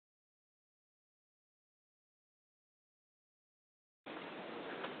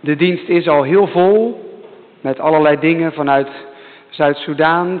De dienst is al heel vol met allerlei dingen vanuit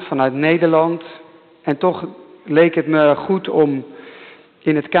Zuid-Soedan, vanuit Nederland. En toch leek het me goed om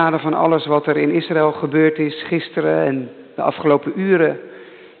in het kader van alles wat er in Israël gebeurd is gisteren en de afgelopen uren,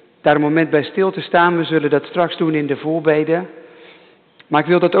 daar een moment bij stil te staan. We zullen dat straks doen in de voorbeden. Maar ik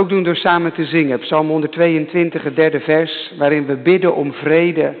wil dat ook doen door samen te zingen. Psalm 122, het 3e vers, waarin we bidden om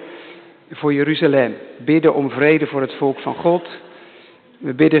vrede voor Jeruzalem. Bidden om vrede voor het volk van God.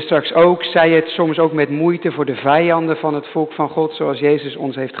 We bidden straks ook, zij het soms ook met moeite, voor de vijanden van het volk van God, zoals Jezus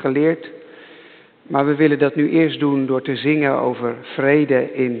ons heeft geleerd. Maar we willen dat nu eerst doen door te zingen over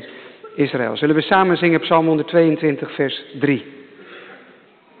vrede in Israël. Zullen we samen zingen Psalm 122, vers 3.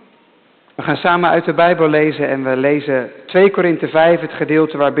 We gaan samen uit de Bijbel lezen en we lezen 2 Korinthe 5, het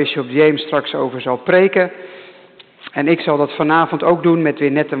gedeelte waar Bishop James straks over zal preken. En ik zal dat vanavond ook doen met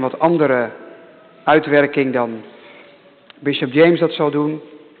weer net een wat andere uitwerking dan Bishop James dat zal doen.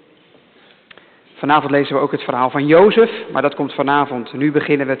 Vanavond lezen we ook het verhaal van Jozef, maar dat komt vanavond. Nu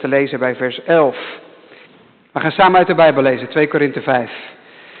beginnen we te lezen bij vers 11. We gaan samen uit de Bijbel lezen, 2 Korinthe 5,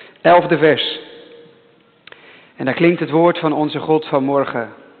 11e vers. En daar klinkt het woord van onze God vanmorgen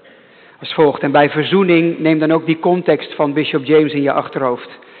als volgt. En bij verzoening, neem dan ook die context van Bishop James in je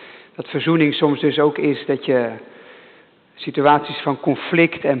achterhoofd. Dat verzoening soms dus ook is dat je situaties van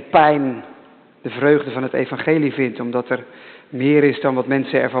conflict en pijn de vreugde van het evangelie vindt, omdat er meer is dan wat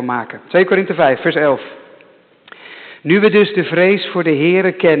mensen ervan maken. 2 Korinthe 5, vers 11. Nu we dus de vrees voor de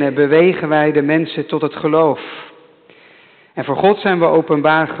Here kennen, bewegen wij de mensen tot het geloof. En voor God zijn we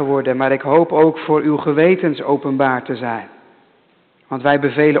openbaar geworden, maar ik hoop ook voor uw gewetens openbaar te zijn. Want wij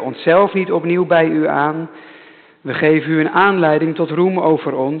bevelen onszelf niet opnieuw bij u aan. We geven u een aanleiding tot roem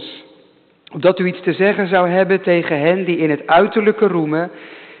over ons, opdat u iets te zeggen zou hebben tegen hen die in het uiterlijke roemen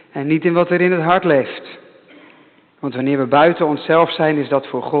en niet in wat er in het hart leeft. Want wanneer we buiten onszelf zijn, is dat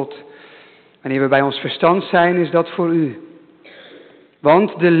voor God. Wanneer we bij ons verstand zijn, is dat voor u.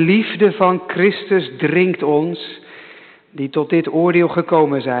 Want de liefde van Christus dringt ons, die tot dit oordeel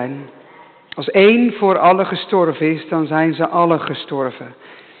gekomen zijn. Als één voor allen gestorven is, dan zijn ze allen gestorven.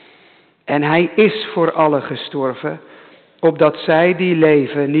 En hij is voor allen gestorven, opdat zij die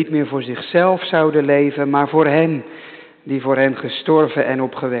leven niet meer voor zichzelf zouden leven, maar voor hen die voor hen gestorven en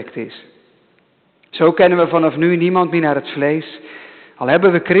opgewekt is. Zo kennen we vanaf nu niemand meer naar het vlees. Al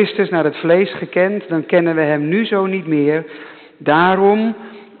hebben we Christus naar het vlees gekend, dan kennen we hem nu zo niet meer. Daarom,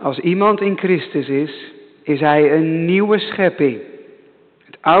 als iemand in Christus is hij een nieuwe schepping.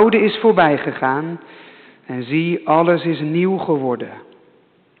 Het oude is voorbij gegaan en zie, alles is nieuw geworden.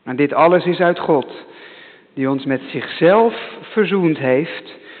 En dit alles is uit God, die ons met zichzelf verzoend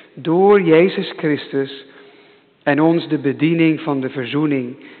heeft door Jezus Christus en ons de bediening van de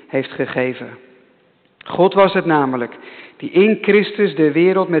verzoening heeft gegeven. God was het namelijk, die in Christus de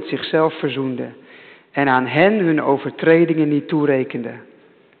wereld met zichzelf verzoende en aan hen hun overtredingen niet toerekende.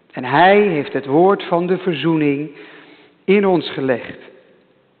 En hij heeft het woord van de verzoening in ons gelegd.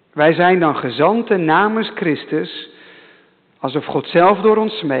 Wij zijn dan gezanten namens Christus, alsof God zelf door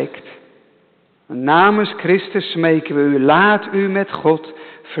ons smeekt. Namens Christus smeken we u, laat u met God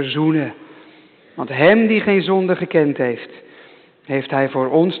verzoenen. Want hem die geen zonde gekend heeft, heeft hij voor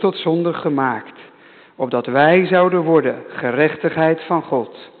ons tot zonde gemaakt, opdat wij zouden worden gerechtigheid van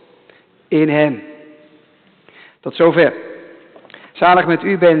God in hem. Tot zover. Zalig met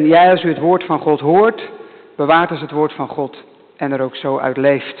u ben jij als u het woord van God hoort, bewaart als het woord van God en er ook zo uit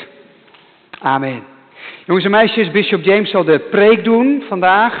leeft. Amen. Jongens en meisjes, Bishop James zal de preek doen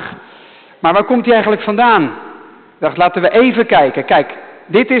vandaag. Maar waar komt hij eigenlijk vandaan? Ik dacht, laten we even kijken. Kijk,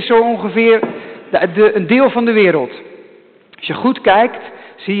 dit is zo ongeveer een deel van de wereld. Als je goed kijkt,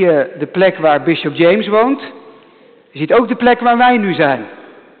 zie je de plek waar Bishop James woont. Je ziet ook de plek waar wij nu zijn.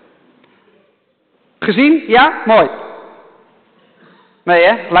 Gezien? Ja? Mooi. Nee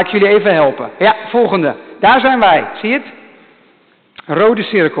hè? Laat ik jullie even helpen. Ja, volgende. Daar zijn wij. Zie je het? Een rode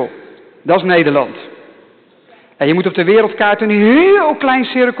cirkel. Dat is Nederland. En je moet op de wereldkaart een heel klein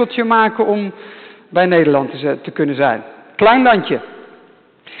cirkeltje maken om bij Nederland te kunnen zijn. Klein landje.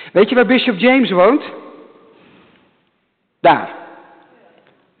 Weet je waar Bishop James woont? Daar.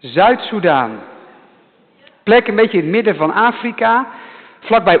 Zuid-Soedan. Plek een beetje in het midden van Afrika.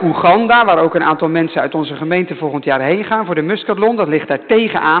 Vlakbij Oeganda, waar ook een aantal mensen uit onze gemeente volgend jaar heen gaan voor de Muscatlon. Dat ligt daar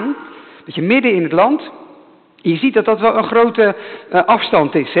tegenaan. Dat je midden in het land. Je ziet dat dat wel een grote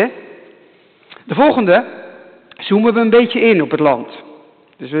afstand is, hè? De volgende zoomen we een beetje in op het land.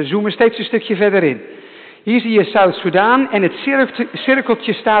 Dus we zoomen steeds een stukje verder in. Hier zie je Zuid-Soedan en het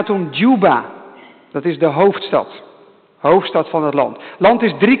cirkeltje staat om Juba. Dat is de hoofdstad. Hoofdstad van het land. Het land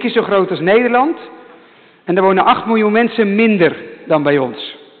is 3 keer zo groot als Nederland. En er wonen 8 miljoen mensen minder dan bij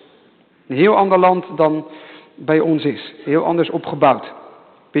ons. Een heel ander land dan bij ons is. Heel anders opgebouwd.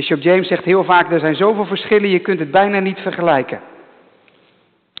 Bishop James zegt heel vaak, er zijn zoveel verschillen, je kunt het bijna niet vergelijken.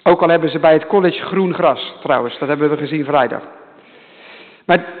 Ook al hebben ze bij het college groen gras, trouwens. Dat hebben we gezien vrijdag.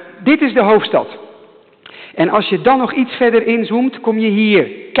 Maar dit is de hoofdstad. En als je dan nog iets verder inzoomt, kom je hier.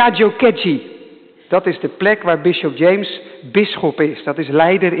 Kajokeji. Dat is de plek waar Bishop James bisschop is. Dat is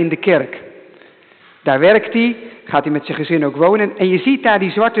leider in de kerk. Daar werkt hij, gaat hij met zijn gezin ook wonen. En je ziet daar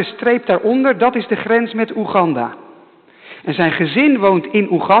die zwarte streep daaronder, dat is de grens met Oeganda. En zijn gezin woont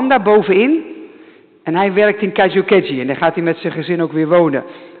in Oeganda, bovenin. En hij werkt in Kajokeji. En daar gaat hij met zijn gezin ook weer wonen.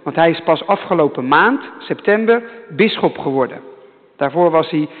 Want hij is pas afgelopen maand, september, bisschop geworden. Daarvoor was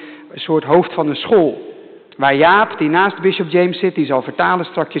hij een soort hoofd van een school. Waar Jaap, die naast Bishop James zit, die zal vertalen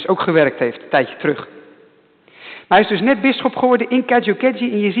strakjes, ook gewerkt heeft, een tijdje terug. Maar hij is dus net bisschop geworden in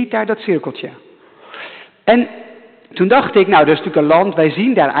Kajokeji en je ziet daar dat cirkeltje. En toen dacht ik, nou dat is natuurlijk een land, wij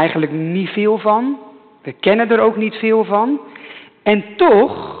zien daar eigenlijk niet veel van. We kennen er ook niet veel van. En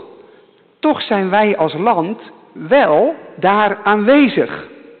toch zijn wij als land wel daar aanwezig.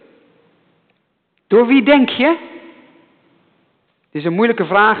 Door wie denk je? Dit is een moeilijke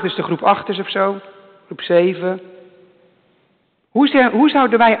vraag, dus de groep 8 of zo, groep 7. Hoe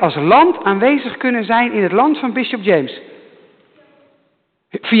zouden wij als land aanwezig kunnen zijn in het land van Bishop James?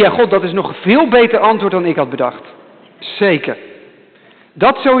 Via God, dat is nog een veel beter antwoord dan ik had bedacht. Zeker.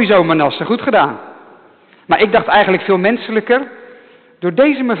 Dat sowieso, Manasse, goed gedaan. Maar ik dacht eigenlijk veel menselijker door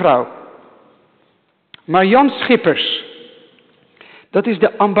deze mevrouw. Marjan Schippers. Dat is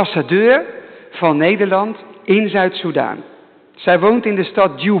de ambassadeur van Nederland in Zuid-Soedan. Zij woont in de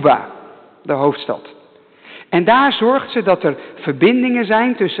stad Juba, de hoofdstad. En daar zorgt ze dat er verbindingen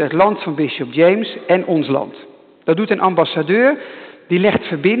zijn tussen het land van Bishop James en ons land. Dat doet een ambassadeur, die legt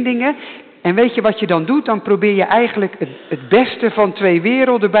verbindingen. En weet je wat je dan doet? Dan probeer je eigenlijk het beste van twee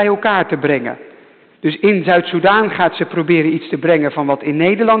werelden bij elkaar te brengen. Dus in Zuid-Soedan gaat ze proberen iets te brengen van wat in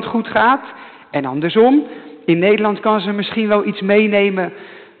Nederland goed gaat. En andersom, in Nederland kan ze misschien wel iets meenemen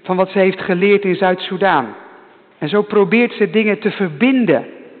van wat ze heeft geleerd in Zuid-Soedan. En zo probeert ze dingen te verbinden.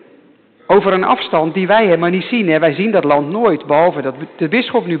 Over een afstand die wij helemaal niet zien. Hè? Wij zien dat land nooit, behalve dat de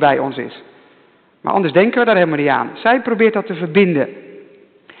bisschop nu bij ons is. Maar anders denken we daar helemaal niet aan. Zij probeert dat te verbinden.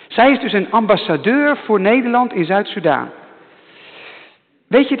 Zij is dus een ambassadeur voor Nederland in Zuid-Soedan.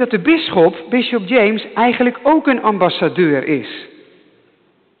 Weet je dat de bisschop, Bishop James, eigenlijk ook een ambassadeur is?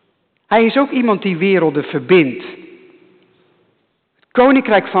 Hij is ook iemand die werelden verbindt. Het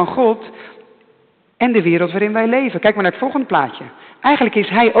koninkrijk van God en de wereld waarin wij leven. Kijk maar naar het volgende plaatje. Eigenlijk is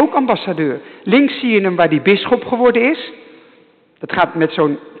hij ook ambassadeur. Links zie je hem waar die bisschop geworden is. Dat gaat met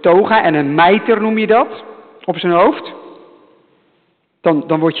zo'n toga en een mijter noem je dat, op zijn hoofd.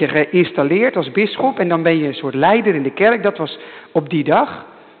 Dan word je geïnstalleerd als bisschop en dan ben je een soort leider in de kerk. Dat was op die dag.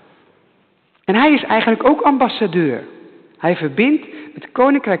 En hij is eigenlijk ook ambassadeur. Hij verbindt het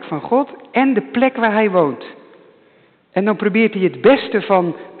koninkrijk van God en de plek waar hij woont. En dan probeert hij het beste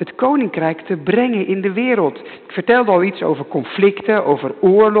van het koninkrijk te brengen in de wereld. Ik vertelde al iets over conflicten, over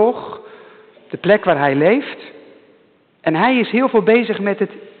oorlog, de plek waar hij leeft. En hij is heel veel bezig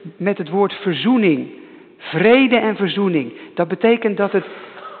met het woord verzoening. Vrede en verzoening. Dat betekent dat het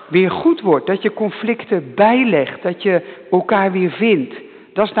weer goed wordt, dat je conflicten bijlegt, dat je elkaar weer vindt.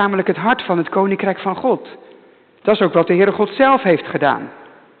 Dat is namelijk het hart van het koninkrijk van God. Dat is ook wat de Heere God zelf heeft gedaan.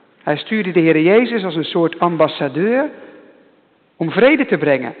 Hij stuurde de Heere Jezus als een soort ambassadeur om vrede te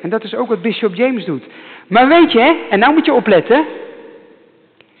brengen. En dat is ook wat Bishop James doet. Maar weet je, en nou moet je opletten,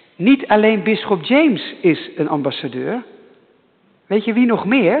 niet alleen Bishop James is een ambassadeur. Weet je wie nog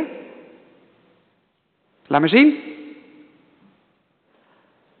meer? Laat maar zien.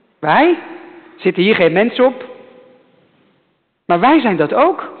 Wij? Zitten hier geen mensen op? Maar wij zijn dat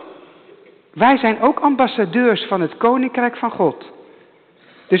ook. Wij zijn ook ambassadeurs van het koninkrijk van God.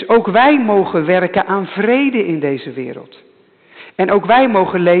 Dus ook wij mogen werken aan vrede in deze wereld. En ook wij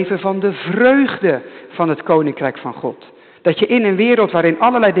mogen leven van de vreugde van het koninkrijk van God. Dat je in een wereld waarin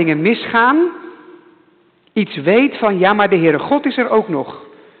allerlei dingen misgaan, iets weet van ja, maar de Heere God is er ook nog.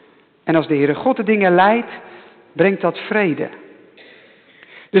 En als de Heere God de dingen leidt, brengt dat vrede.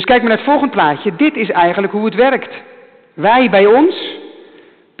 Dus kijk maar naar het volgende plaatje. Dit is eigenlijk hoe het werkt. Wij bij ons,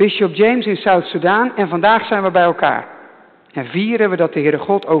 Bishop James in Zuid-Soedan, en vandaag zijn we bij elkaar. En vieren we dat de Heere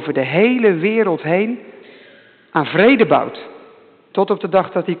God over de hele wereld heen aan vrede bouwt. Tot op de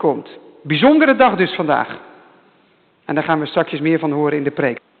dag dat hij komt. Bijzondere dag dus vandaag. En daar gaan we straks meer van horen in de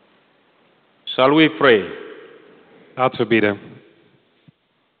preek. Shall we pray? Laten we bidden.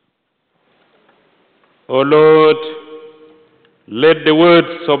 O Lord, let the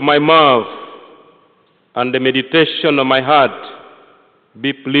words of my mouth and the meditation of my heart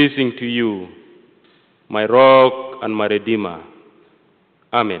be pleasing to you, my rock and my redeemer.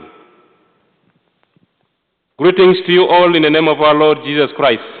 Amen. Greetings to you all in the name of our Lord Jesus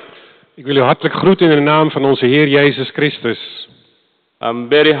Christ. Ik wil u hartelijk groeten in de naam van onze Heer Jezus Christus. I'm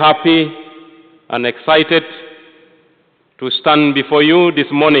very happy and excited to stand before you this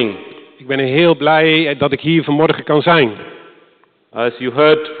morning. Ik ben heel blij dat ik hier vanmorgen kan zijn. As you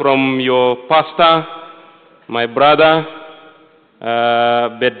heard from your pastor, my brother,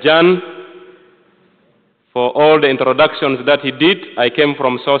 Betjan, for all the introductions that he did, I came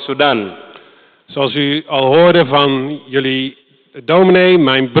from South Sudan. Zoals u al hoorde van jullie dominee,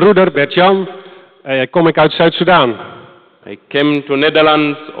 mijn broeder Bert-Jan, kom ik uit Zuid-Soedan. I came to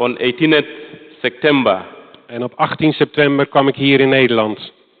Netherlands on 18th September. En op 18 september kwam ik hier in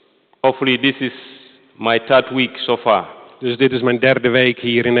Nederland. Hopefully this is my third week so far. Dus dit is mijn derde week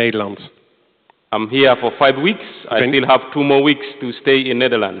hier in Nederland. I'm here for 5 weeks. I still have 2 more weeks to stay in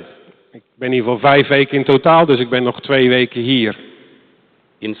Netherlands. Ik ben hier voor 5 weken in totaal, dus ik ben nog 2 weken hier.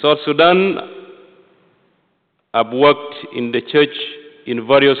 In South Sudan, I've worked in the church in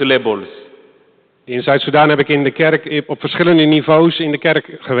various levels. In Zuid-Soedan heb ik in de kerk op verschillende niveaus in de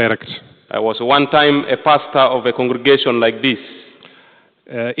kerk gewerkt. I was one time a pastor of a congregation like this.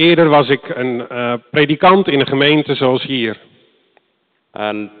 Eerder was ik een predikant in een gemeente zoals hier.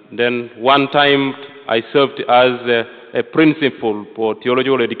 And then one time I served as a principal for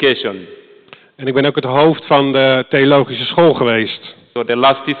theological education. En ik ben ook het hoofd van de theologische school geweest. So the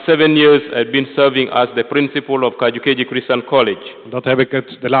last 7 years I've been serving as the principal of Kajukeji Christian College. Dat heb ik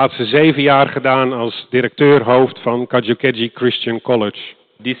de laatste 7 jaar gedaan als directeur-hoofd van Kajukeji Christian College.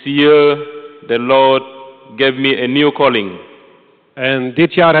 This year the Lord gave me a new calling. En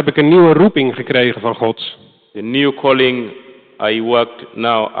dit jaar heb ik een nieuwe roeping gekregen van God. The new calling, I worked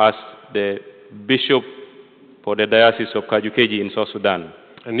now as the bishop for the diocese of Kajukeji in South Sudan.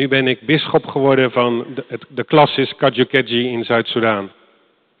 En nu ben ik bisschop geworden van de classis Kajukeji in Zuid-Soedan.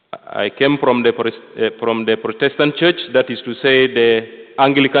 I came from the Protestant church, that is to say the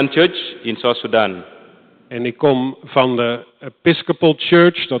Anglican church in South Sudan. En ik kom van de Episcopal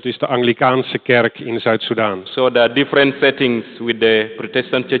Church, dat is de Anglikaanse kerk in Zuid-Soedan. So there are different settings with the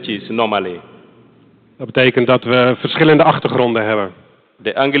Protestant churches normally. Dat betekent dat we verschillende achtergronden hebben.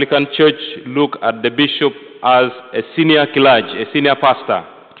 The Anglican church look at the bishop as a senior clergy, a senior pastor.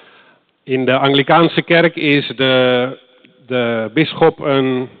 In de Anglikaanse kerk is de bisschop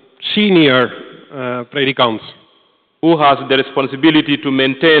een senior predikant. Who has the responsibility to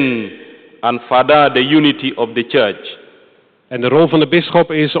maintain and further the unity of the church. En de rol van de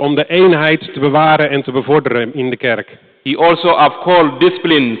bisschop is om de eenheid te bewaren en te bevorderen in de kerk. He also upholds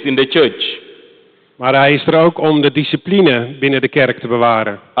disciplines in the church. Maar hij is er ook om de discipline binnen de kerk te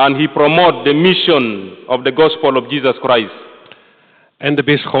bewaren. And he promotes the mission of the gospel of Jesus Christ. En de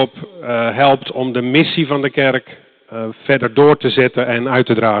bisschop helpt om de missie van de kerk verder door te zetten en uit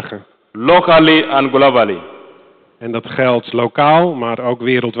te dragen. Locally and globally. En dat geldt lokaal, maar ook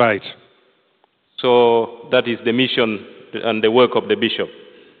wereldwijd. So that is the mission and the work of the bishop.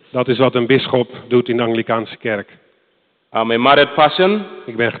 Dat is wat een bisschop doet in de Anglikaanse kerk. I'm a married person.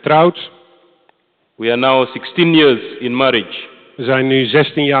 Ik ben getrouwd. We are now 16 years in marriage. We zijn nu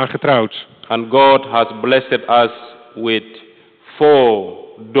 16 jaar getrouwd. And God has blessed us with 4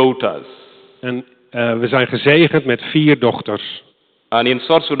 daughters. En we zijn gezegend met 4 dochters. And in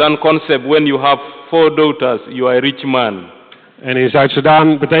South Sudan concept, when you have 4 daughters, you are a rich man. En in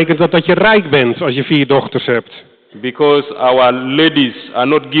Zuid-Soedan betekent dat je rijk bent als je 4 dochters hebt. Because our ladies are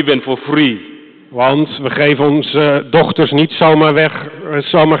not given for free. Want we geven onze dochters niet zomaar weg,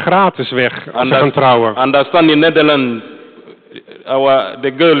 zomaar gratis weg als ze gaan trouwen. Understand in Netherlands,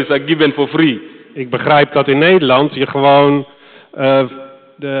 the girls are given for free. Ik begrijp dat in Nederland je gewoon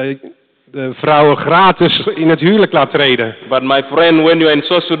de vrouwen gratis in het huwelijk laat treden. But my friend, when you are in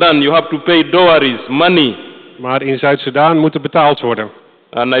South Sudan, you have to pay dowries, money. Maar in Zuid-Soedan moet er betaald worden.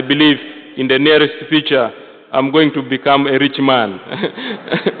 And I believe in the nearest future, I'm going to become a rich man.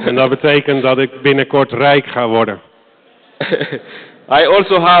 En dat betekent dat ik binnenkort rijk ga worden. I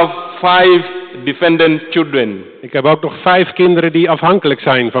also have 5 dependent children. Ik heb ook nog 5 kinderen die afhankelijk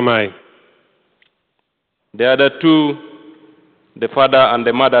zijn van mij. The other 2, the father and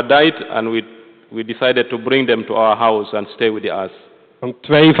the mother died, and we decided to bring them to our house and stay with us. Want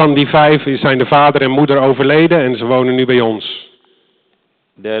 2 van die 5 zijn de vader en moeder overleden en ze wonen nu bij ons.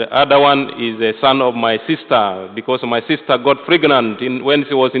 The other one is a son of my sister, because my sister got pregnant when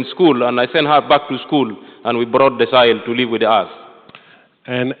she was in school, and I sent her back to school, and we brought the child to live with us.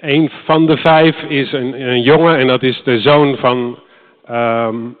 En een van de 5 is een jongen en dat is de zoon van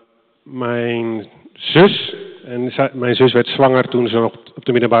mijn zus. En mijn zus werd zwanger toen ze nog op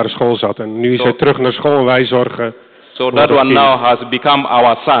de middelbare school zat. En nu is zij terug naar school en wij zorgen So voor that dat one kind. now has become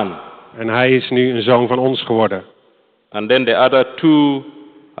our son. En hij is nu een zoon van ons geworden. And then the other two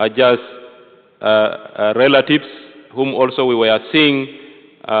are just relatives whom also we were seeing.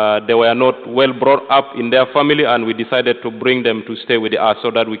 They were not well brought up in their family, and we decided to bring them to stay with us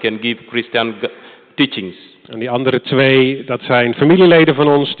so that we can give Christian teachings. En die andere twee, dat zijn familieleden van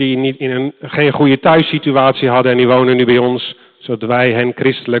ons die niet geen goede thuissituatie hadden en die wonen nu bij ons, zodat wij hen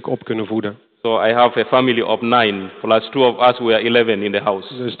christelijk op kunnen voeden. So I have a family of 9, plus 2 of us, we are 11 in the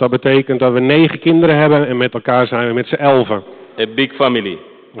house. Dus dat betekent dat we 9 kinderen hebben en met elkaar zijn we met z'n 11. A big family.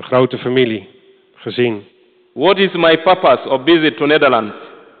 Een grote familie, gezin. What is my purpose of visit to Netherlands?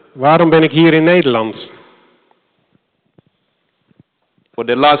 Waarom ben ik hier in Nederland? For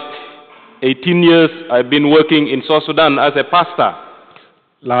the last 18 years, I've been working in South Sudan as a pastor.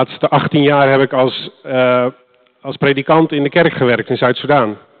 De laatste 18 jaar heb ik als predikant in de kerk gewerkt in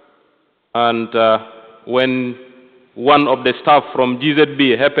Zuid-Soedan. And when one of the staff from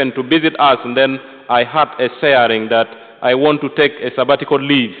GZB happened to visit us, and then I had a sharing that I want to take a sabbatical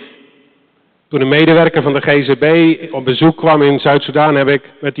leave. Toen een medewerker van de GZB op bezoek kwam in Zuid-Soedan, heb ik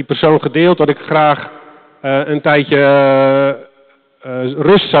met die persoon gedeeld dat ik graag een tijdje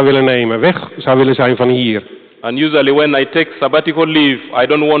rust zou willen nemen, weg zou willen zijn van hier. And usually when I take sabbatical leave, I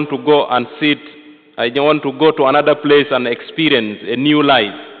don't want to go and sit. I don't want to go to another place and experience a new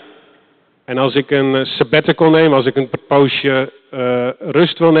life. En als ik een sabbatical neem, als ik een poosje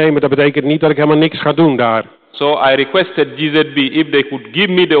rust wil nemen, dat betekent niet dat ik helemaal niks ga doen daar. So I requested GZB if they could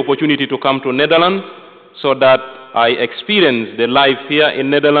give me the opportunity to come to Netherlands so that I experience the life here in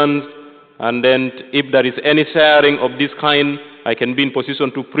Netherlands, and then if there is any sharing of this kind, I can be in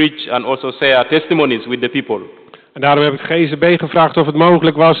position to preach and also share testimonies with the people. En daarom heb ik GZB gevraagd of het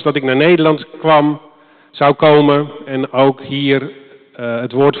mogelijk was dat ik naar Nederland zou komen en ook hier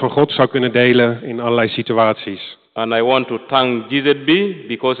het woord van God zou kunnen delen in allerlei situaties. And I want to thank GZB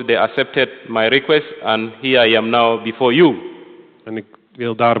because they accepted my request, and here I am now before you. En ik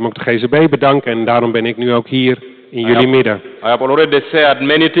wil daarom ook de GZB bedanken en daarom ben ik nu ook hier in jullie midden. I have already shared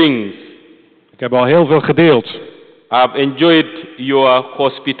many things. Ik heb al heel veel gedeeld. I have enjoyed your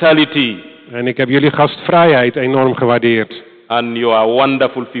hospitality. En ik heb jullie gastvrijheid enorm gewaardeerd. And you are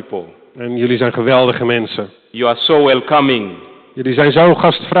wonderful people. En jullie zijn geweldige mensen. You are so welcoming. Jullie zijn zo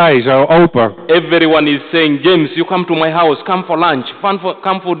gastvrij, zo open. Everyone is saying, James, you come to my house, come for lunch,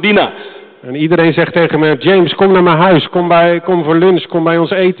 come for dinner. En iedereen zegt tegen me, James, kom naar mijn huis, kom voor lunch, kom bij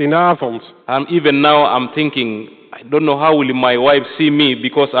ons eten in de avond. And even now I'm thinking, I don't know how will my wife see me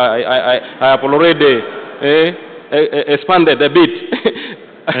because I have already expanded a bit.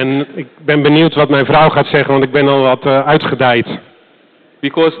 En ik ben benieuwd wat mijn vrouw gaat zeggen, want ik ben al wat uitgedijd.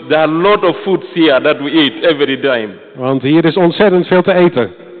 Because there are a lot of foods here that we eat every time. Want hier is ontzettend veel te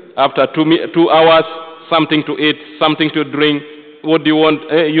eten. After 2 hours, something to eat, something to drink. What do you want?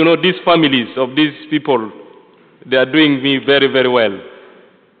 You know, these families of these people, they are doing me very, very well.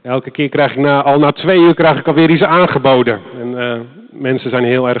 Elke keer krijg ik al na 2 uur krijg ik alweer iets aangeboden. En mensen zijn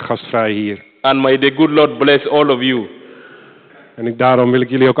heel erg gastvrij hier. And may the good Lord bless all of you. En daarom wil ik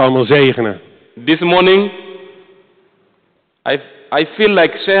jullie ook allemaal zegenen. This morning, I feel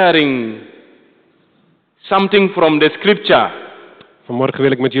like sharing something from the scripture. Vanmorgen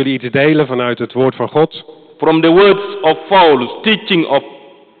wil ik met jullie iets delen vanuit het woord van God. From the words of Paul, teaching of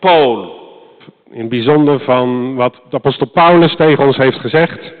Paul. In het bijzonder van wat de apostel Paulus tegen ons heeft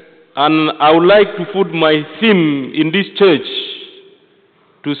gezegd. And I would like to put my theme in this church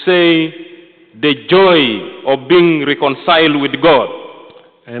to say the joy of being reconciled with God.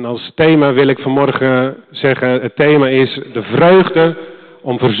 En als thema wil ik vanmorgen zeggen, het thema is de vreugde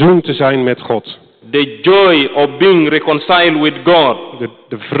om verzoend te zijn met God. The joy of being reconciled with God.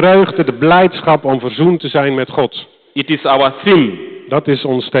 De vreugde, de blijdschap om verzoend te zijn met God. It is our theme. Dat is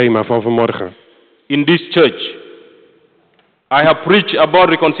ons thema van vanmorgen. In this church. I have preached about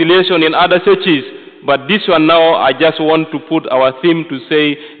reconciliation in other churches, but this one now I just want to put our theme to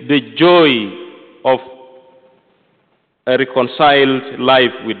say the joy of a reconciled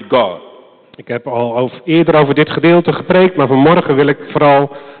life with God. Ik heb al eerder over dit gedeelte gepreekt, maar vanmorgen wil ik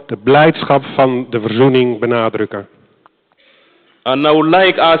vooral de blijdschap van de verzoening benadrukken. And I would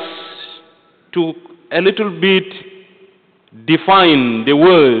like us to a little bit define the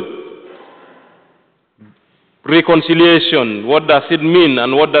word reconciliation. What does it mean,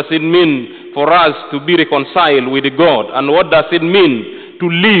 and what does it mean for us to be reconciled with God, and what does it mean to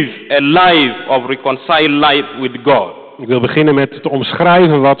live a life of reconciled life with God? Ik wil beginnen met te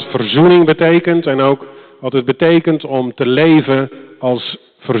omschrijven wat verzoening betekent en ook wat het betekent om te leven als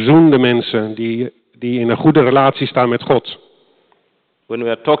verzoende mensen die die in een goede relatie staan met God. When we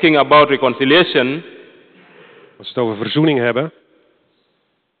are talking about reconciliation, Als we het over verzoening hebben,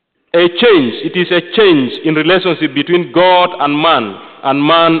 a change, it is a change in relationship between God and man, and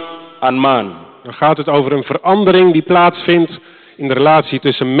man and man. dan gaat het over een verandering die plaatsvindt in de relatie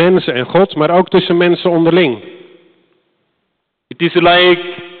tussen mensen en God, maar ook tussen mensen onderling. It is like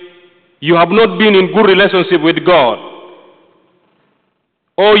you have not been in good relationship with God,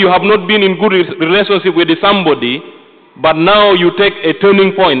 or you have not been in good relationship with somebody, but now you take a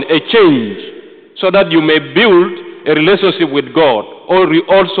turning point, a change, so that you may build a relationship with God, or you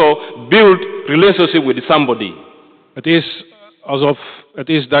also build relationship with somebody. Het is alsof het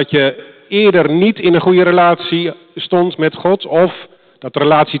is dat je eerder niet in een goede relatie stond met God, of dat de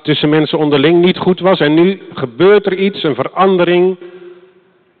relatie tussen mensen onderling niet goed was en nu gebeurt er iets, een verandering,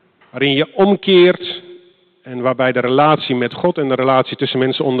 waarin je omkeert en waarbij de relatie met God en de relatie tussen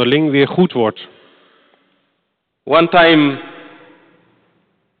mensen onderling weer goed wordt. One time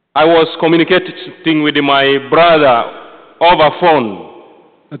I was communicating with my brother over phone.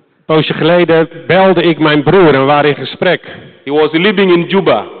 Een poosje geleden belde ik mijn broer en we waren in gesprek. He was living in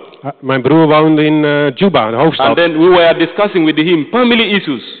Juba. Mijn broer woonde in Juba, de hoofdstad. And then we were discussing with him family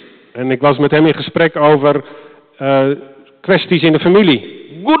issues. En ik was met hem in gesprek over kwesties in de familie.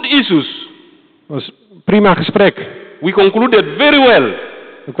 Good issues. Het was een prima gesprek. We concluded very well.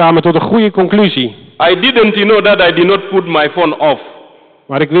 We kwamen tot een goede conclusie. I didn't know that I did not put my phone off.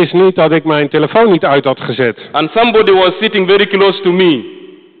 Maar ik wist niet dat ik mijn telefoon niet uit had gezet. And somebody was sitting very close to me.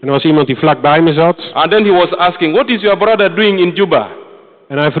 En er was iemand die vlak bij me zat. And then he was asking, what is your brother doing in Juba?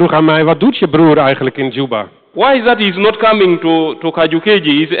 En hij vroeg aan mij, wat doet je broer eigenlijk in Juba? Why is that he's not coming to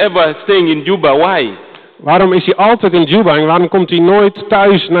Kajukeji? He's ever staying in Juba. Why? Waarom is hij altijd in Juba en waarom komt hij nooit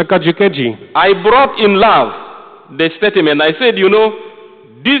thuis naar Kajukeji? I brought in love the statement. I said, you know,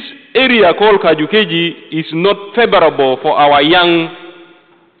 this area called Kajukeji is not favorable for our young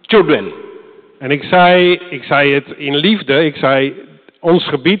children. En ik zei het in liefde, ik zei, ons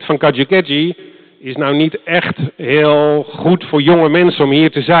gebied van Kajukeji is nou niet echt heel goed voor jonge mensen om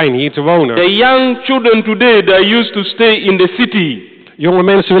hier te zijn, hier te wonen. The young children today, they used to stay in the city. Jonge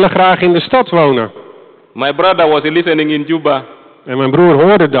mensen willen graag in de stad wonen. My brother was listening in Juba. En mijn broer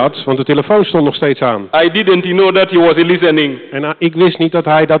hoorde dat, want de telefoon stond nog steeds aan. I didn't know that he was listening. En ik wist niet dat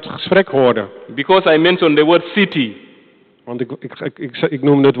hij dat gesprek hoorde. Because I mentioned the word city. Want ik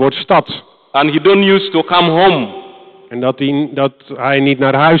noemde het woord stad. And he don't used to come home. En dat hij niet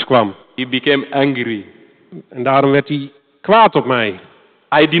naar huis kwam. He became angry. En daarom werd hij kwaad op mij.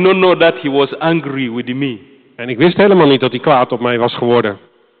 I did not know that he was angry with me. En ik wist helemaal niet dat hij kwaad op mij was geworden.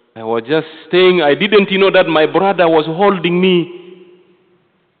 I was just staying. I didn't know that my brother was holding me.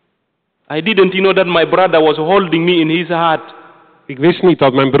 I didn't know that my brother was holding me in his heart. Ik wist niet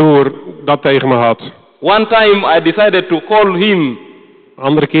dat mijn broer dat tegen me had. One time I decided to call him.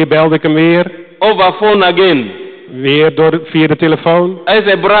 Andere keer belde ik hem weer. Over phone again. Weer via de telefoon. As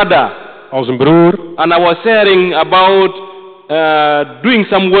a brother. Als een broer. And I was sharing about doing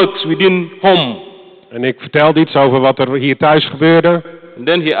some works within home. En ik vertelde iets over wat er hier thuis gebeurde. And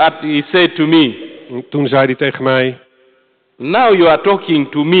then he said to me. En toen zei hij tegen mij. Now you are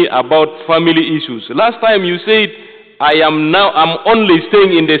talking to me about family issues. Last time you said I'm only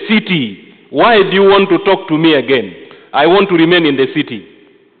staying in the city. Why do you want to talk to me again? I want to remain in the city.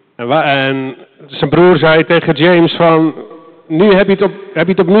 En zijn broer zei tegen James van, nu heb je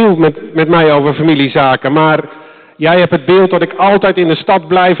het opnieuw met mij over familiezaken, maar jij hebt het beeld dat ik altijd in de stad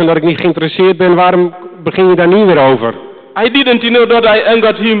blijf en dat ik niet geïnteresseerd ben. Waarom begin je daar nu weer over? I didn't know that I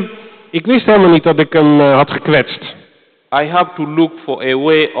angered him. Ik wist helemaal niet dat ik hem had gekwetst. I have to look for a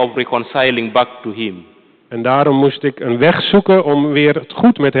way of reconciling back to him. En daarom moest ik een weg zoeken om weer het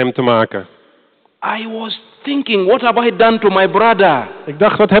goed met hem te maken. I was thinking, what have I done to my brother? Ik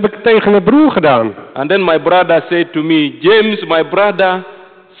dacht, wat heb ik tegen mijn broer gedaan? And then my brother said to me, James, my brother,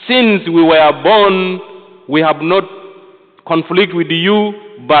 since we were born, we have not conflict with you,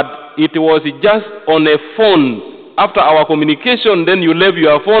 but it was just on a phone. After our communication, then you left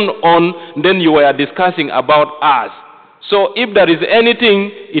your phone on, then you were discussing about us. So if there is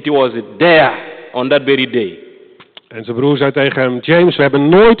anything, it was there on that very day. En zijn broer zei tegen hem, James, we hebben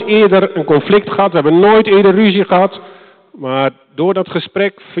nooit eerder een conflict gehad, we hebben nooit eerder ruzie gehad. Maar door dat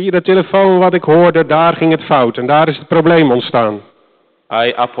gesprek via de telefoon wat ik hoorde, daar ging het fout. En daar is het probleem ontstaan.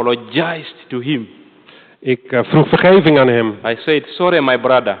 I apologized to him. Ik vroeg vergeving aan hem. I said, sorry my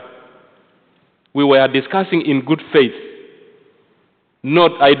brother. We were discussing in good faith.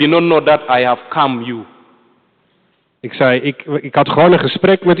 I did not know that I have come you. Ik zei, ik had gewoon een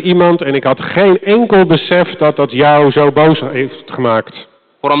gesprek met iemand en ik had geen enkel besef dat dat jou zo boos heeft gemaakt.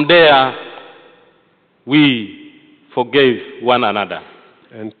 From there, we forgave one another.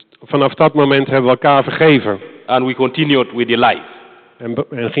 En vanaf dat moment hebben we elkaar vergeven. And we continued with the life.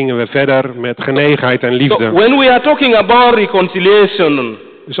 En gingen we verder met genegenheid en So liefde. when we are talking about reconciliation,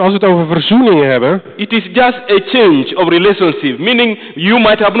 Dus als we het over verzoening hebben, it is just a change of relationship, meaning you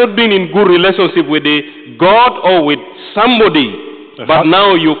might have not been in good relationship with the God or with somebody, but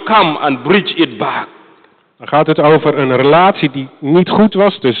now you come and bridge it back. dan gaat het over een relatie die niet goed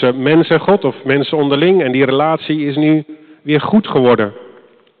was tussen mens en God of mensen onderling. En die relatie is nu weer goed geworden.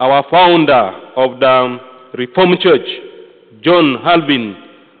 Our founder of the Reformed Church, John Halvin,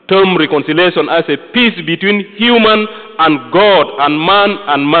 termed reconciliation as a peace between human and God and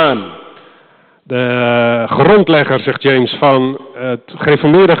man. De grondlegger, zegt James, van het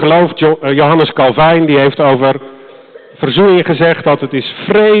gereformeerde geloof, Johannes Calvijn, die heeft over verzoening gezegd dat het is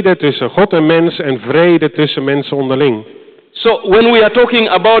vrede tussen God en mens en vrede tussen mensen onderling. So when we are talking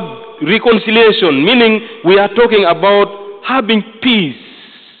about reconciliation, meaning we are talking about having peace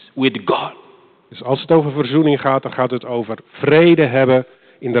with God. Dus als het over verzoening gaat, dan gaat het over vrede hebben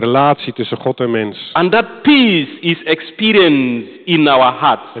in de relatie tussen God en mens. And that peace is experienced in our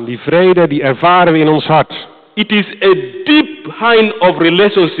hearts. En die vrede, die ervaren we in ons hart. It is a deep kind of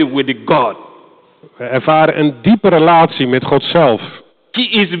relationship with God. We ervaren een diepe relatie met God zelf. He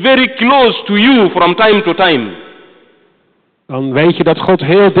is very close to you from time to time. Dan weet je dat God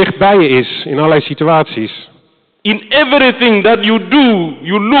heel dicht bij je is in allerlei situaties. In everything that you do,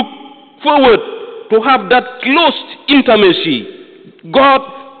 you look forward to have that close intimacy. God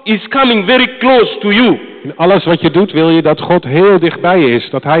is coming very close to you. In alles wat je doet wil je dat God heel dicht bij je is,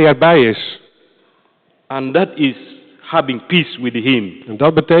 dat Hij erbij is. And that is having peace with Him. En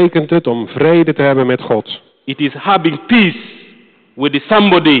dat betekent het om vrede te hebben met God. It is having peace with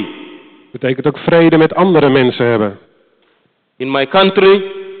somebody. Betekent ook vrede met andere mensen hebben. In my country,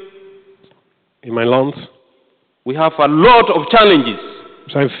 In mijn land we have a lot of challenges.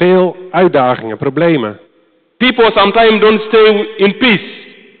 er zijn veel uitdagingen, problemen. People sometimes don't stay in peace.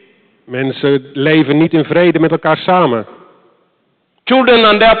 Mensen leven niet in vrede met elkaar samen. Children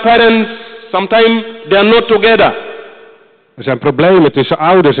and their parents, sometimes they are not together. Er zijn problemen tussen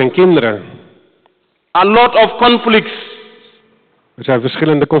ouders en kinderen. A lot of conflicts Er zijn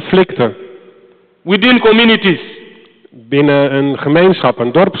verschillende conflicten within communities. binnen een gemeenschap,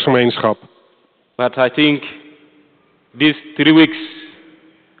 een dorpsgemeenschap. But I think these 3 weeks,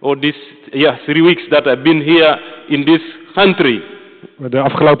 or 3 weeks that I've been here in this country, De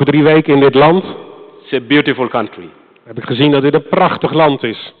afgelopen 3 weken in dit land it's a beautiful country. heb ik gezien dat dit een prachtig land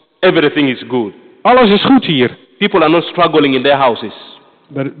is. Everything is good. Alles is goed hier. People are not struggling in their houses.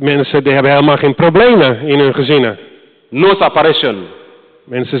 De mensen die hebben helemaal geen problemen in hun gezinnen. No separation.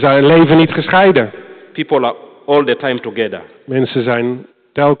 Mensen leven niet gescheiden. People are all the time together. Mensen zijn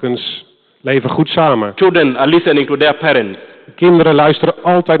telkens leven goed samen. Children are listening to their parents. Kinderen luisteren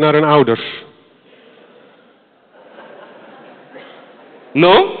altijd naar hun ouders.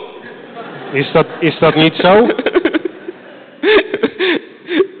 No? Is dat niet zo?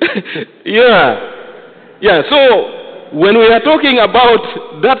 Yeah. So when we are talking about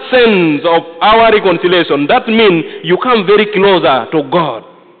that sense of our reconciliation, that means you come very closer to God.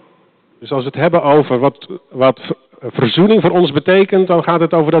 Dus als we het hebben over wat verzoening voor ons betekent, dan gaat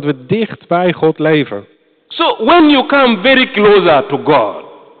het over dat we dicht bij God leven. So when you come very closer to God,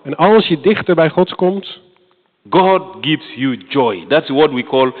 En als je dichter bij God komt, God gives you joy. That's what we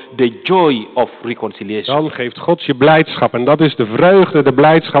call the joy of reconciliation. dan geeft God je blijdschap. En dat is de vreugde, de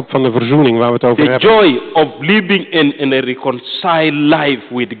blijdschap van de verzoening waar we het over The hebben. joy of living in a reconciled life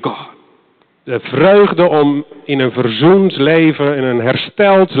with God. De vreugde om in een verzoend leven, in een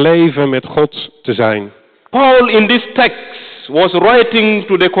hersteld leven met God te zijn. Paul in this text was writing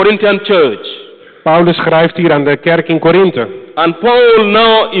to the Corinthian church. Paulus schrijft hier aan de kerk in Korinthe. And Paul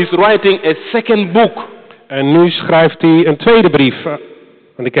now is writing a second book. En nu schrijft hij een tweede brief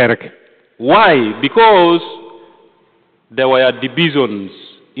aan de kerk. Why? Because there were divisions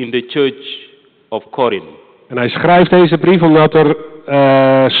in the church of Corinth. En hij schrijft deze brief omdat er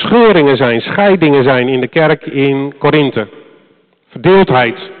scheuringen zijn, scheidingen zijn in de kerk in Korinthe.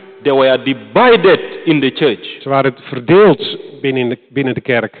 Verdeeldheid. They were divided in the church. Ze waren verdeeld binnen de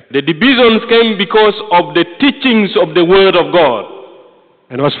kerk. The divisions came because of the teachings of the Word of God.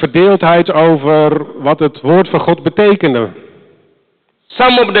 En er was verdeeldheid over wat het woord van God betekende.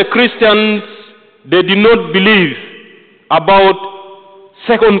 Some of the Christians, they did not believe about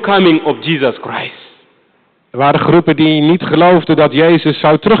second coming of Jesus Christ. Er waren groepen die niet geloofden dat Jezus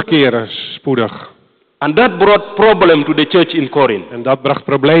zou terugkeren spoedig. And that brought problem to the church in Corinth. En dat bracht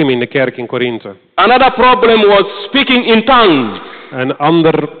problemen in de kerk in Korinthe. Another problem was speaking in tongues. Een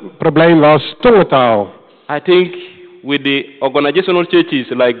ander probleem was tongentaal. I think with the organizational churches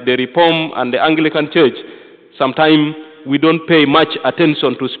like the Reform and the Anglican Church, sometimes we don't pay much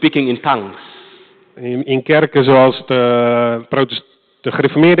attention to speaking in tongues. In kerken zoals de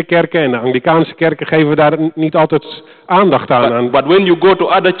gereformeerde kerken en de Anglicaanse kerken geven we daar niet altijd aandacht aan. But when you go to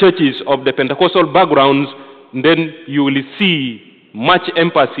other churches of the Pentecostal backgrounds, then you will see much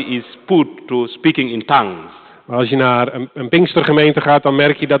emphasis is put to speaking in tongues. Maar als je naar een Pinkstergemeente gaat, dan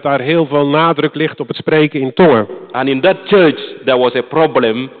merk je dat daar heel veel nadruk ligt op het spreken in tongen. And in that church there was a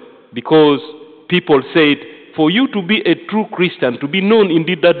problem because people said, for you to be a true Christian, to be known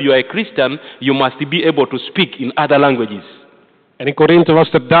indeed that you are a Christian, you must be able to speak in other languages. En in Korinthe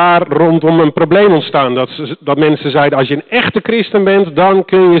was er daar rondom een probleem ontstaan. Dat mensen zeiden, als je een echte christen bent, dan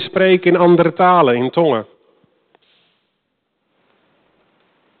kun je spreken in andere talen, in tongen.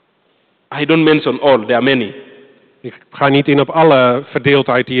 I don't mention all, there are many. Ik ga niet in op alle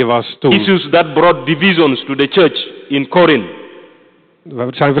verdeeldheid die er was toen. Issues that brought divisions to the church in Corinth. Er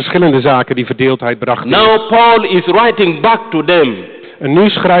zijn verschillende zaken die verdeeldheid brachten. Now Paul is writing back to them. En nu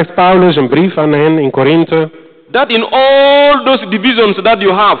schrijft Paulus een brief aan hen in Korinthe. That in all those divisions that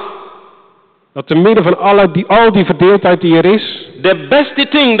you have, Dat te midden van al die verdeeldheid die er is, the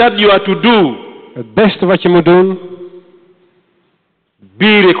best thing that you are to do, het beste wat je moet doen,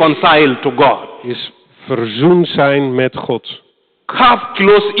 be reconciled to God. is verzoend zijn met God. Have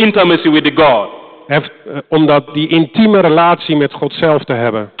close intimacy with God. Om die intieme relatie met God zelf te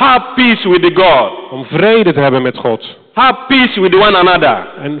hebben. Have peace with God. Om vrede te hebben met God. Have peace with one another.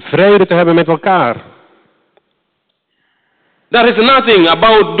 En vrede te hebben met elkaar. There is nothing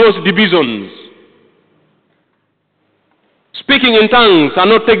about those divisions. Speaking in tongues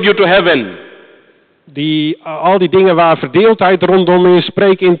cannot take you to heaven. Al die dingen waar verdeeldheid rondom is,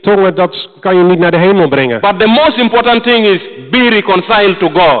 spreken in tongen, dat kan je niet naar de hemel brengen. But the most important thing is be reconciled to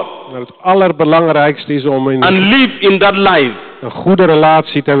God. Maar het allerbelangrijkste is om And live in that life. een goede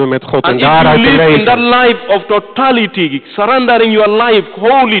relatie te hebben met God en And if daaruit you te live in that leven. life of totality, surrendering your life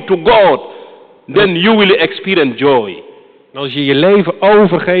wholly to God, then you will experience joy. En als je je leven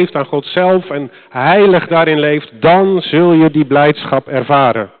overgeeft aan God zelf en heilig daarin leeft, dan zul je die blijdschap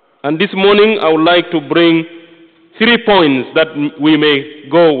ervaren. And this morning I would like to bring 3 points that we may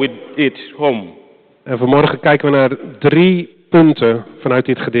go with it home. En vanmorgen kijken we naar 3 punten vanuit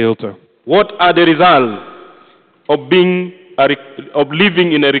dit gedeelte. What are the results of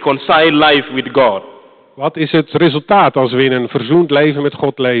living in a reconciled life with God? Wat is het resultaat als we in een verzoend leven met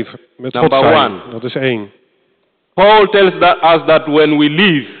God leven? Met God Number zijn. 1. Dat is 1. Paul tells us that when we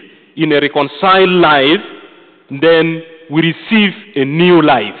live in a reconciled life, then we receive a new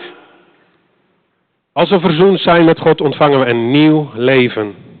life. Als we verzoend zijn met God, ontvangen we een nieuw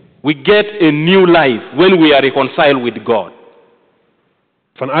leven. We get a new life when we are reconciled with God.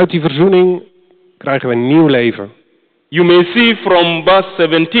 Vanuit die verzoening krijgen we een nieuw leven. You may see from verse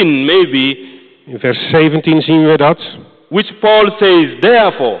 17 maybe, In vers 17 zien we dat. which Paul says,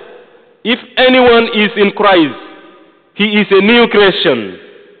 therefore, if anyone is in Christ, he is a new creation.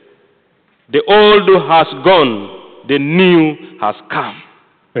 The old has gone, the new has come.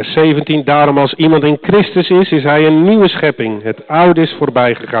 Vers 17, daarom als iemand in Christus is hij een nieuwe schepping. Het oude is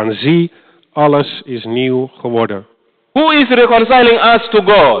voorbij gegaan. Zie, alles is nieuw geworden. Who is reconciling us to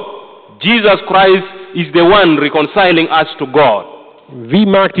God? Jesus Christ is the one reconciling us to God. Wie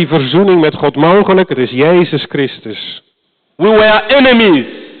maakt die verzoening met God mogelijk? Het is Jezus Christus. We were enemies,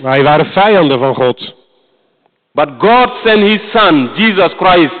 Wij waren vijanden van God. but God sent his son, Jesus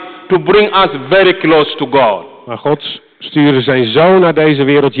Christ, to bring us very close to God. Maar God stuurde zijn Zoon naar deze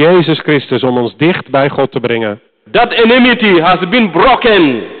wereld, Jezus Christus, om ons dicht bij God te brengen. That enmity has been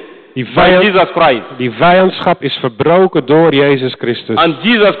broken Die, by Jesus Christ. die vijandschap is verbroken door Jezus Christus. And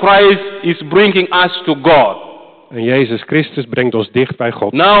Jesus Christ is bringing us to God. En Jezus Christus brengt ons dicht bij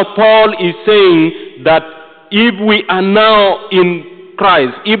God. Now Paul is saying that if we are now in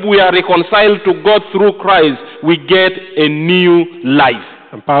Christ, if we are reconciled to God through Christ, we get a new life.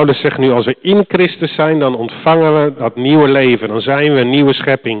 En Paulus zegt nu, als we in Christus zijn, dan ontvangen we dat nieuwe leven. Dan zijn we een nieuwe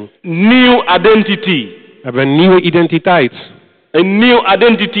schepping. New identity. We hebben een nieuwe identiteit. A new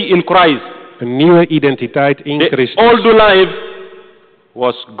identity in Christ. Een nieuwe identiteit in The Christus. old life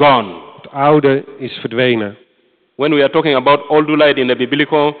was gone. Het oude is verdwenen. When we are talking about old life in the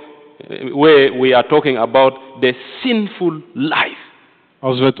biblical way, we are talking about the sinful life.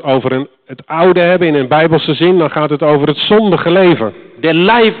 Als we het over het oude hebben in een bijbelse zin, dan gaat het over het zondige leven. The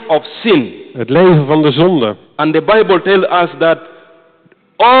life of sin. Het leven van de zonde. And the Bible tells us that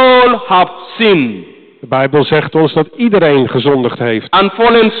all have sinned De Bijbel zegt ons dat iedereen gezondigd heeft. and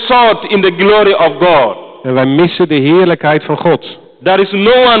fallen short in the glory of God. En wij missen de heerlijkheid van God. There is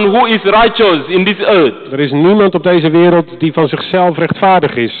no one who is righteous in this earth. Er is niemand op deze wereld die van zichzelf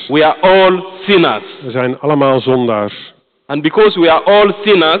rechtvaardig is. We are all sinners. We zijn allemaal zondaars. And because we are all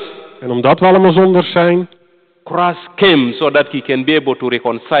sinners, En omdat we allemaal zondaars zijn, Christ came so that he can be able to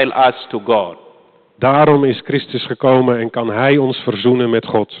reconcile us to God. daarom is Christus gekomen en kan Hij ons verzoenen met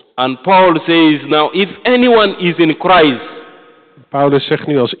God. And Paul says, now if anyone is in Christ, Paulus zegt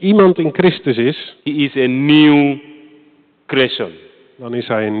nu, als iemand in Christus is, he is a new creation, dan is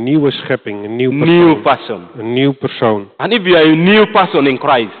hij een nieuwe schepping, een nieuw new persoon. person. Een nieuw persoon. And if you are a new person in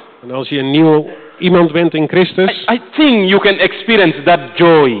Christ, En als je een nieuw iemand bent in Christus, I think you can experience that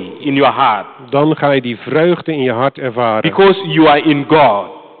joy in your heart dan ga je die vreugde in je hart ervaren. because you are in God.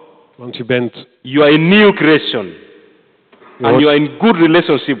 Want je bent, You are a new creation je and you wordt- are in good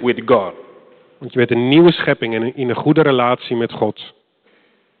relationship with God. want je bent een nieuwe schepping en in een goede relatie met God.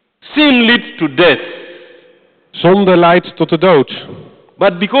 Sin leads to death, Zonde leidt tot de dood.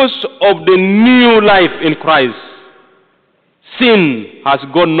 but because of the new life in Christ, sin has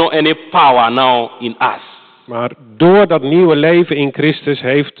got no any power now in us. Maar door dat nieuwe leven in Christus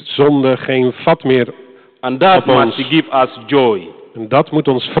heeft zonde geen vat meer. And that Op ons. must give us joy. En dat moet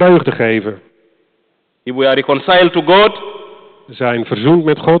ons vreugde geven. If we are reconciled to God, We zijn verzoend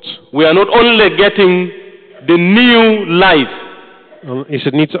met God. we are not only getting the new life, Dan is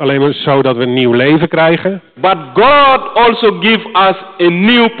het niet alleen maar zo dat we een nieuw leven krijgen. but God also gives us a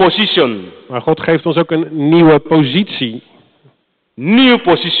new position. Maar God geeft ons ook een nieuwe positie. New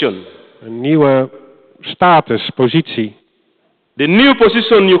position. Een nieuwe status, positie. The new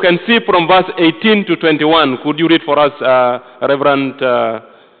position you can see from verse 18 to 21. Could you read for us, Reverend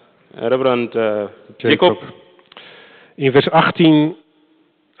Jacob? In vers 18,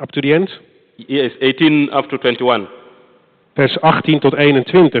 up to the end. Yes, 18 up to 21. Vers 18 tot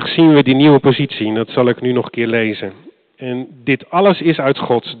 21 zien we die nieuwe positie. En dat zal ik nu nog een keer lezen. En dit alles is uit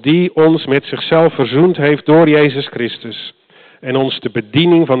God, die ons met zichzelf verzoend heeft door Jezus Christus. En ons de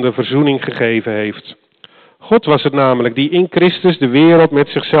bediening van de verzoening gegeven heeft. God was het namelijk die in Christus de wereld met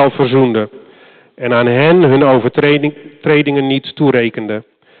zichzelf verzoende. En aan hen hun overtredingen niet toerekende.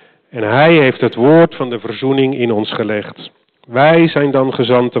 En Hij heeft het woord van de verzoening in ons gelegd. Wij zijn dan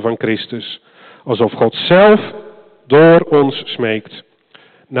gezanten van Christus. Alsof God zelf door ons smeekt.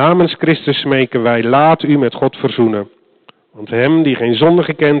 Namens Christus smeken wij, laat u met God verzoenen. Want hem die geen zonde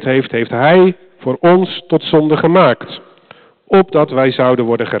gekend heeft, heeft Hij voor ons tot zonde gemaakt. Opdat wij zouden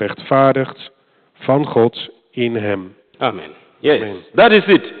worden gerechtvaardigd van God in hem. Amen. Yes, Amen. that is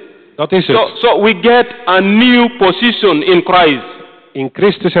it. Dat is het. So we get a new position in Christ. In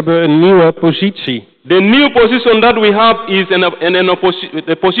Christus hebben we een nieuwe positie. The new position that we have is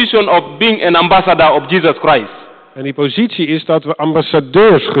the position of being an ambassador of Jesus Christ. En die positie is dat we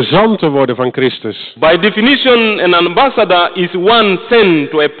ambassadeurs, gezanten worden van Christus. By definition, an ambassador is one sent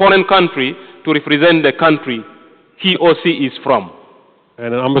to a foreign country to represent the country he or she is from.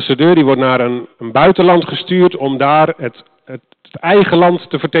 En een ambassadeur die wordt naar een buitenland gestuurd om daar het eigen land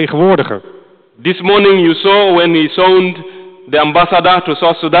te vertegenwoordigen. This morning you saw when we sent the ambassador to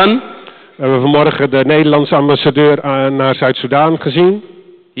South Sudan. We hebben vanmorgen de Nederlandse ambassadeur naar Zuid-Soedan gezien.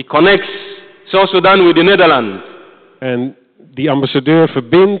 He connects South Sudan with the Netherlands. En die ambassadeur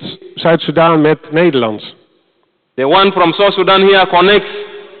verbindt Zuid-Soedan met Nederland. The one from South Sudan here connects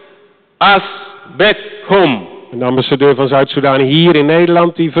us back home. En de ambassadeur van Zuid-Soedan hier in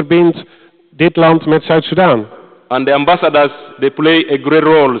Nederland, die verbindt dit land met Zuid-Soedan. And the ambassadors, they play a great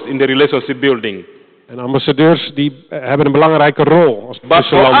role in the relationship building. En ambassadeurs die hebben een belangrijke rol als But for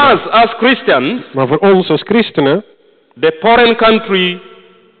tussenlander. us as Christians, Maar voor ons als christenen, the foreign country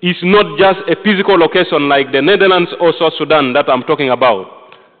is not just a physical location like the Netherlands or South Sudan that I'm talking about.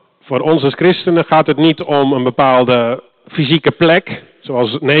 voor ons als christenen gaat het niet om een bepaalde fysieke plek,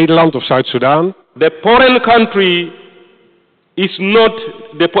 zoals Nederland of Zuid-Soedan. The foreign country is not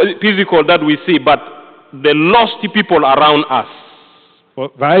the physical that we see, but the lost people around us.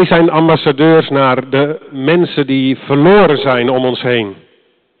 Wij zijn ambassadeurs naar de mensen die verloren zijn om ons heen.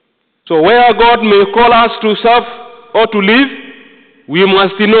 So where God may call us to serve or to live, we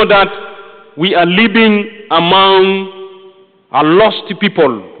must know that we are living among a lost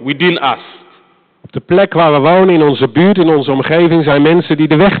people within us. Op de plek waar we wonen, in onze buurt, in onze omgeving, zijn mensen die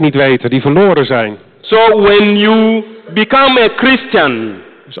de weg niet weten, die verloren zijn. So when you become a Christian,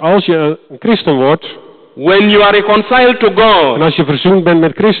 Dus als je een christen wordt, when you are reconciled to en God, als je verzoend bent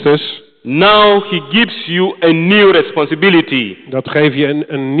met Christus, now He gives you a new responsibility. dat geeft je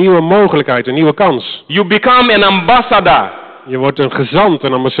een nieuwe mogelijkheid, een nieuwe kans. You become an ambassador Je wordt een gezant,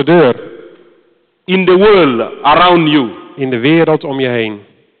 een ambassadeur in the world around you. in de wereld om je heen.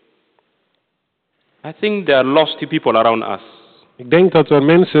 I think there are lost people around us. Ik denk dat er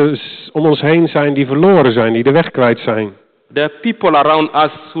mensen om ons heen zijn die verloren zijn, die de weg kwijt zijn. There are people around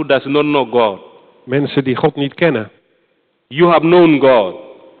us who does not know God. Mensen die God niet kennen. You have known God.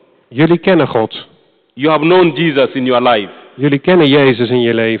 Jullie kennen God. You have known Jesus in your life. Jullie kennen Jezus in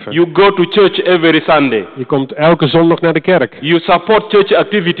je leven. You go to church every Sunday. Je komt elke zondag naar de kerk. You support church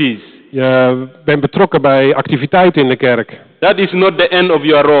activities. Je bent betrokken bij activiteiten in de kerk. That is not the end of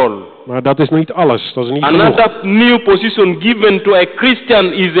your role. Maar dat is niet alles. Dat is niet genoeg. Another new position given to a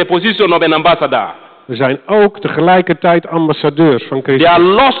Christian is the position of an ambassador. We zijn ook tegelijkertijd ambassadeurs van There Christus. are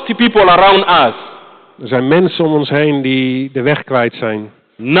lost people around us. Er zijn mensen om ons heen die de weg kwijt zijn.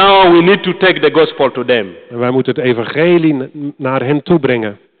 Now we need to take the gospel to them. En wij moeten het evangelie naar hen toe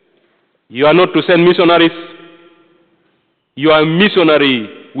brengen. You are not to send missionaries. You are a missionary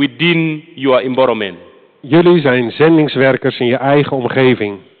within your environment. Jullie zijn zendingswerkers in je eigen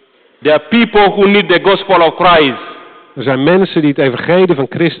omgeving. There are people who need the gospel of Christ. Er zijn mensen die het evangelie van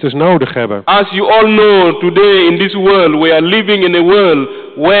Christus nodig hebben. As you all know, today in this world, we are living in a world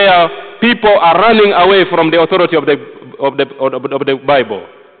where people are running away from the authority of the Bible.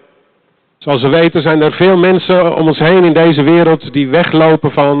 Zoals we weten zijn er veel mensen om ons heen in deze wereld die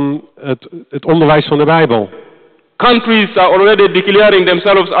weglopen van het onderwijs van de Bijbel. Countries are already declaring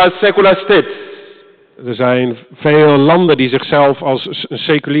themselves as secular states. Er zijn veel landen die zichzelf als een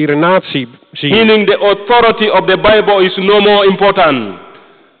seculiere natie zien. Meaning the authority of the Bible is no more important.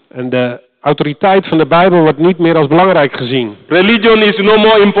 En de autoriteit van de Bijbel wordt niet meer als belangrijk gezien. Religion is no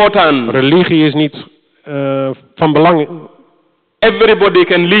more important. Religie is niet van belang. Everybody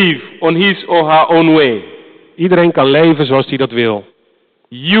can live on his or her own way. Iedereen kan leven zoals hij dat wil.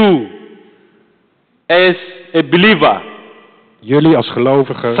 You, as a believer, Jullie als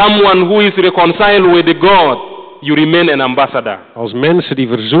gelovigen, someone who is reconciled with God, you remain an ambassador. als mensen die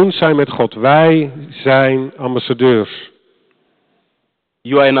verzoend zijn met God, wij zijn ambassadeurs.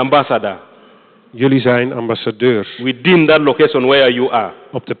 You are an ambassador Jullie zijn ambassadeurs. within that location where you are.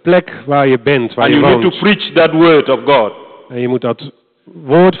 Op de plek waar je bent, waar And je you need to woont. preach that word of God. En je moet dat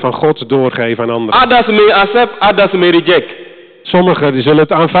woord van God doorgeven aan anderen. Others may accept, others may reject. Sommigen die zullen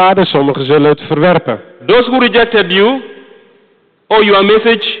het aanvaarden, sommigen zullen het verwerpen. Those who rejected you or your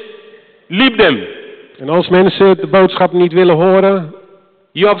message, leave them. En als mensen de boodschap niet willen horen,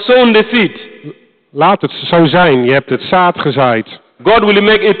 You have sown the seed. laat het zo zijn. Je hebt het zaad gezaaid. God will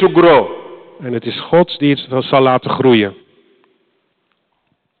make it to grow. En het is God die het wel zal laten groeien.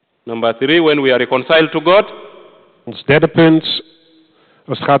 Number 3, when we are reconciled to God, Ons derde punt,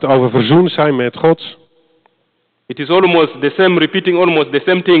 als het gaat over verzoend zijn met God. it is almost the same, repeating almost the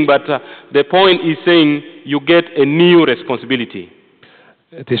same thing, but the point is saying you get a new responsibility.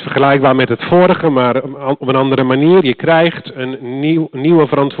 Het is vergelijkbaar met het vorige, maar op een andere manier. Je krijgt een nieuwe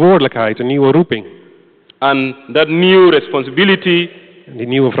verantwoordelijkheid, een nieuwe roeping. And that new responsibility En die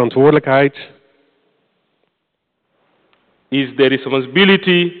nieuwe verantwoordelijkheid is the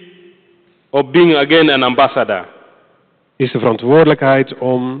responsibility of being again an ambassador. is de verantwoordelijkheid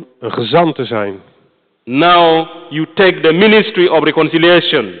om een gezant te zijn. Now you take the ministry of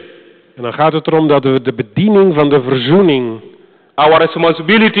reconciliation. En dan gaat het erom dat we de bediening van de verzoening. Our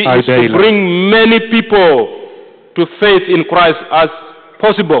responsibility is to Uitdelen. bring many people to faith in Christ as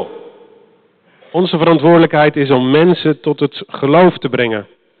possible. Onze verantwoordelijkheid is om mensen tot het geloof te brengen.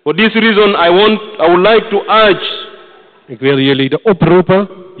 For this reason, I would like to urge Ik wil jullie oproepen,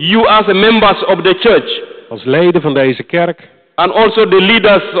 you as members of the church als leden van deze kerk. and also the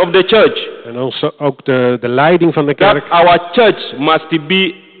leaders of the church, En ook de leiding van de that kerk. our church must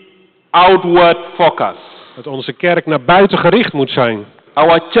be outward focused. Dat onze kerk naar buiten gericht moet zijn.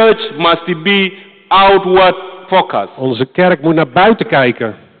 Our church must be outward focused. Onze kerk moet naar buiten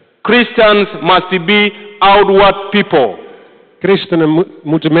kijken. Christians must be outward people. Christenen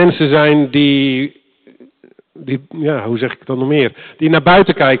moeten mensen zijn die, ja, hoe zeg ik dat nog meer? Die naar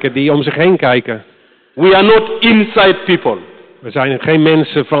buiten kijken, die om zich heen kijken. We are not inside people. We zijn geen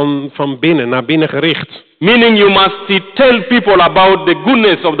mensen van binnen, naar binnen gericht. Meaning you must tell people about the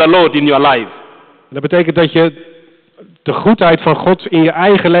goodness of the Lord in your life. Dat betekent dat je de goedheid van God in je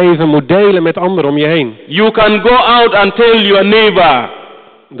eigen leven moet delen met anderen om je heen. You can go out and tell your neighbor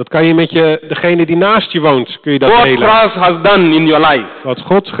Dat kan je met degene die naast je woont, kun je dat what delen. Christ has done in your life. Wat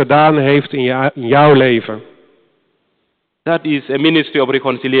God gedaan heeft in jouw leven. That is a ministry of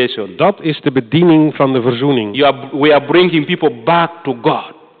reconciliation. Dat is de bediening van de verzoening. We are bringing people back to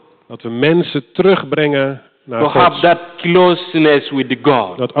God. Dat we mensen terugbrengen naar To have God. that closeness with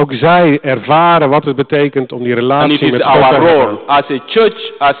God. Dat ook zij ervaren wat het betekent om die And it relatie is met God our te hebben. role as a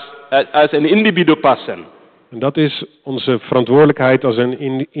church, as an individual person. En dat is onze verantwoordelijkheid als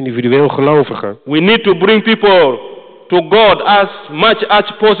een individueel gelovige. We need to bring people to God as much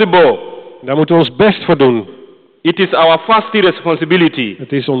as possible. Daar moeten we ons best voor doen. It is our first responsibility.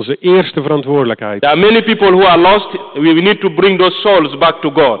 Het is onze eerste verantwoordelijkheid. There are many people who are lost. We need to bring those souls back to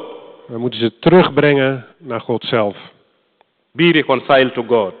God. We moeten ze terugbrengen naar God zelf. Be reconciled to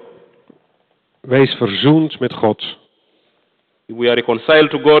God. Wees verzoend met God. If we are reconciled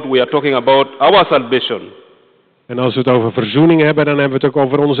to God, we are talking about our salvation. En als we het over verzoening hebben, dan hebben we het ook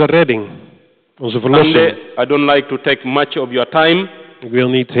over onze redding. Onze verlossing. Sunday, I don't like to take much of your time. Ik wil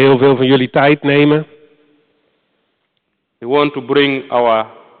niet heel veel van jullie tijd nemen. We want to bring our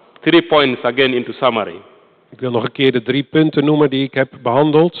 3 points again into summary. Ik wil nog een keer de 3 punten noemen die ik heb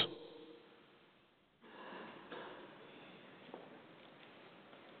behandeld.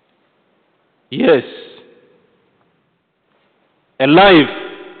 Yes. A life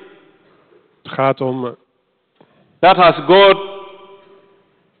Het gaat om that has God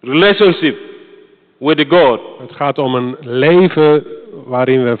relationship with God Het gaat om een leven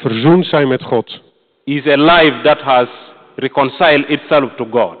waarin we verzoend zijn met God. is a life that has reconciled itself to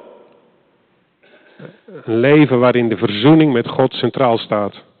God. Een leven waarin de verzoening met God centraal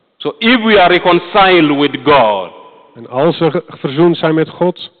staat. So if we are reconciled with God, En als we verzoend zijn met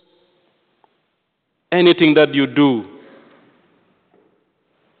God, anything that you do,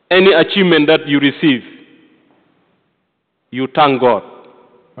 any achievement that you receive, you thank God.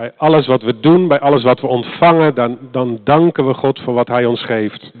 bij alles wat we doen, bij alles wat we ontvangen, dan danken we God voor wat Hij ons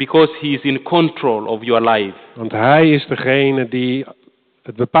geeft. Because He is in control of your life. Want Hij is degene die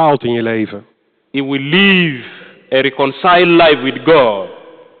het bepaalt in je leven. If we live a reconciled life with God,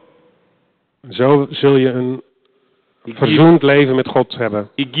 Zo zul je een He gives, verzoend leven met God hebben.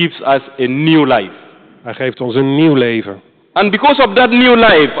 He gives us a new life. Hij geeft ons een nieuw leven. And because of that new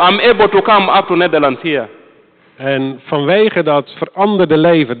life, I'm able to come up to Netherlands here. En vanwege dat veranderde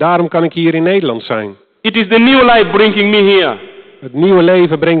leven, daarom kan ik hier in Nederland zijn. It is the new life bringing me here. Het nieuwe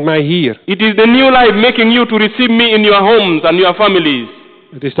leven brengt mij hier. It is the new life making you to receive me in your homes and your families.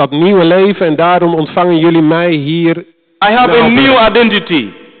 Het is dat nieuwe leven en daarom ontvangen jullie mij hier. I have a new identity.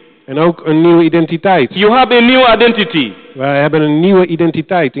 En ook een nieuwe identiteit. You have a new identity. Wij hebben een nieuwe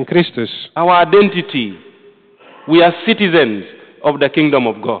identiteit in Christus. Our identity. We are citizens of the kingdom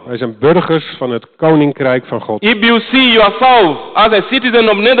of God. Wij zijn burgers van het koninkrijk van God. If you see yourself as a citizen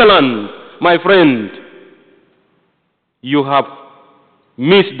of Netherlands, my friend, you have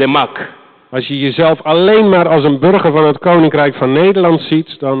missed the mark. Als je jezelf alleen maar als een burger van het koninkrijk van Nederland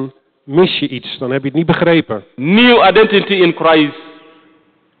ziet, dan mis je iets. Dan heb je het niet begrepen. New identity in Christ.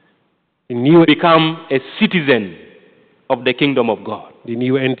 Die nieuwe, Become a citizen of the kingdom of God. die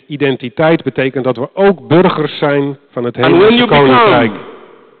nieuwe identiteit betekent dat we ook burgers zijn van het And when hemelse you koninkrijk. become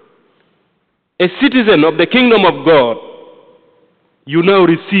a citizen of the kingdom of God, you now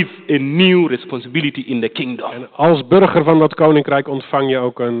receive a new responsibility in the kingdom. En als burger van dat koninkrijk ontvang je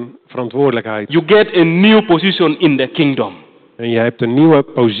ook een verantwoordelijkheid. You get a new position in the kingdom. En je hebt een nieuwe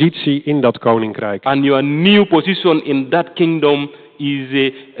positie in dat koninkrijk. And your new position in that kingdom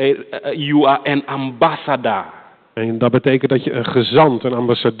is you are an ambassador. En dat betekent dat je een gezant, een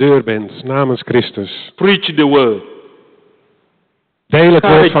ambassadeur bent namens Christus. Preach the word. Deel het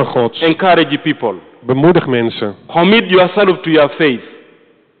woord van God. Encourage people. Bemoedig mensen. Commit yourself to your faith.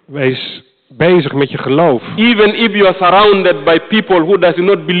 Wees bezig met je geloof. Even if you are surrounded by people who does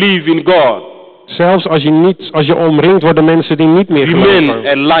not believe in God. Zelfs als je omringd wordt door mensen die niet meer Remain geloven.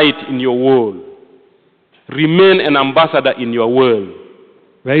 a light in your world. Remain an ambassador in your world.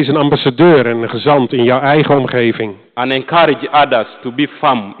 Wees een ambassadeur en een gezant in jouw eigen omgeving. And encourage others to be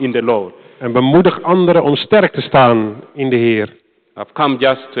firm in the Lord. En bemoedig anderen om sterk te staan in de Heer. I've come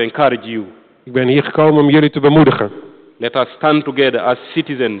just to encourage you. Ik ben hier gekomen om jullie te bemoedigen. Let us stand together as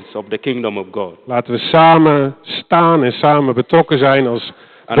citizens of the kingdom of God. Laten we samen staan en samen betrokken zijn als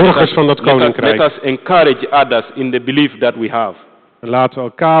burgers van dat koninkrijk. Let us encourage others in the belief that we have. En laten we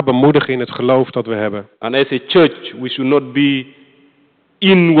elkaar bemoedigen in het geloof dat we hebben. And as a church, we should not be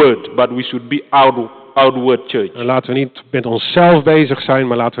inward, but we should be outward church. En laten we niet met onszelf bezig zijn,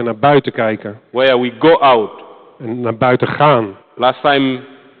 maar laten we naar buiten kijken. Where we go out. En naar buiten gaan. Last time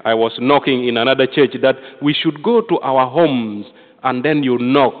I was knocking in another church that we should go to our homes and then you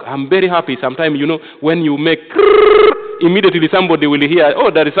knock. I'm very happy. Sometimes, you know, when you make immediately somebody will hear,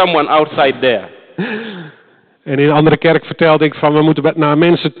 oh, there is someone outside there. En in een andere kerk vertelde ik van we moeten naar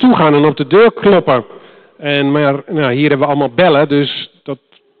mensen toe gaan en op de deur kloppen. Maar hier hebben we allemaal bellen, dus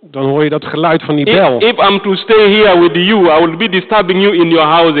dan hoor je dat geluid van die bel. If I'm to stay here with you, I will be disturbing you in your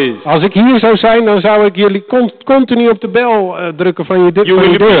houses. Als ik hier zou zijn, dan zou ik jullie continu op de bel drukken van je deur. You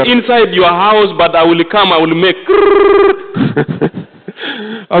will be inside your house, but I will come, I will make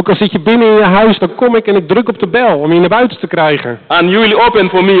Ook al zit je binnen in je huis, dan kom ik en ik druk op de bel om je naar buiten te krijgen. And you will open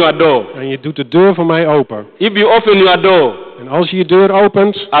for me your door. En je doet de deur voor mij open. If you open your door, En als je je deur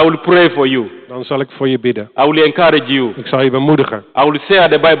opent, I will pray for you. dan zal ik voor je bidden. I will encourage you. Ik zal je bemoedigen. I will share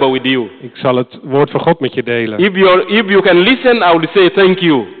the Bible with you. Ik zal het woord van God met je delen. If you can listen, I will say thank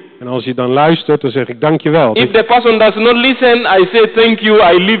you. En als je dan luistert, dan zeg ik dankjewel. If the person does not listen, I say thank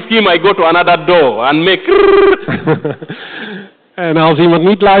you. I leave him. I go to another door and make. En als iemand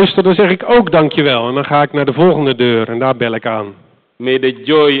niet luistert, dan zeg ik ook dankjewel. En dan ga ik naar de volgende deur en daar bel ik aan. May the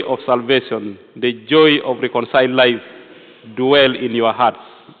joy of salvation, the joy of reconciled life, dwell in your hearts.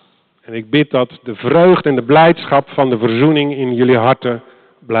 En ik bid dat de vreugde en de blijdschap van de verzoening in jullie harten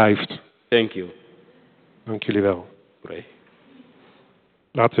blijft. Thank you. Dank jullie wel. Pray.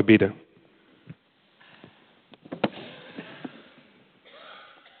 Laten we bidden.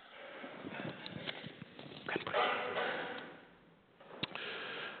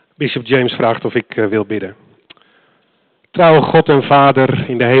 Bishop James vraagt of ik wil bidden. Trouwe God en Vader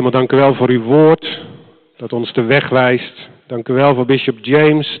in de hemel, dank u wel voor uw woord dat ons de weg wijst. Dank u wel voor Bishop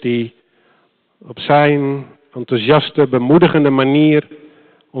James die op zijn enthousiaste, bemoedigende manier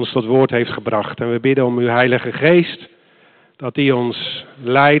ons tot woord heeft gebracht. En we bidden om uw Heilige Geest dat die ons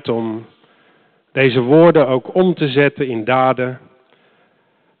leidt om deze woorden ook om te zetten in daden.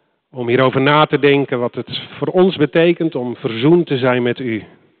 Om hierover na te denken wat het voor ons betekent om verzoend te zijn met u.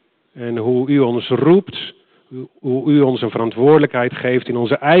 En hoe u ons roept, hoe u ons een verantwoordelijkheid geeft in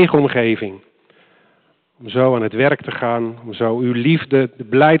onze eigen omgeving. Om zo aan het werk te gaan, om zo uw liefde, de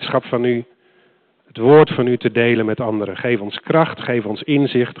blijdschap van u, het woord van u te delen met anderen. Geef ons kracht, geef ons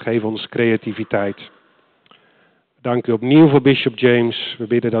inzicht, geef ons creativiteit. Dank u opnieuw voor Bishop James. We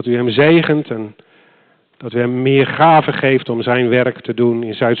bidden dat u hem zegent en dat u hem meer gaven geeft om zijn werk te doen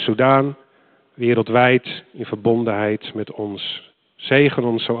in Zuid-Soedan, wereldwijd in verbondenheid met ons. Zegen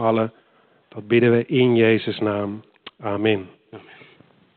ons zo allen. Dat bidden we in Jezus' naam. Amen.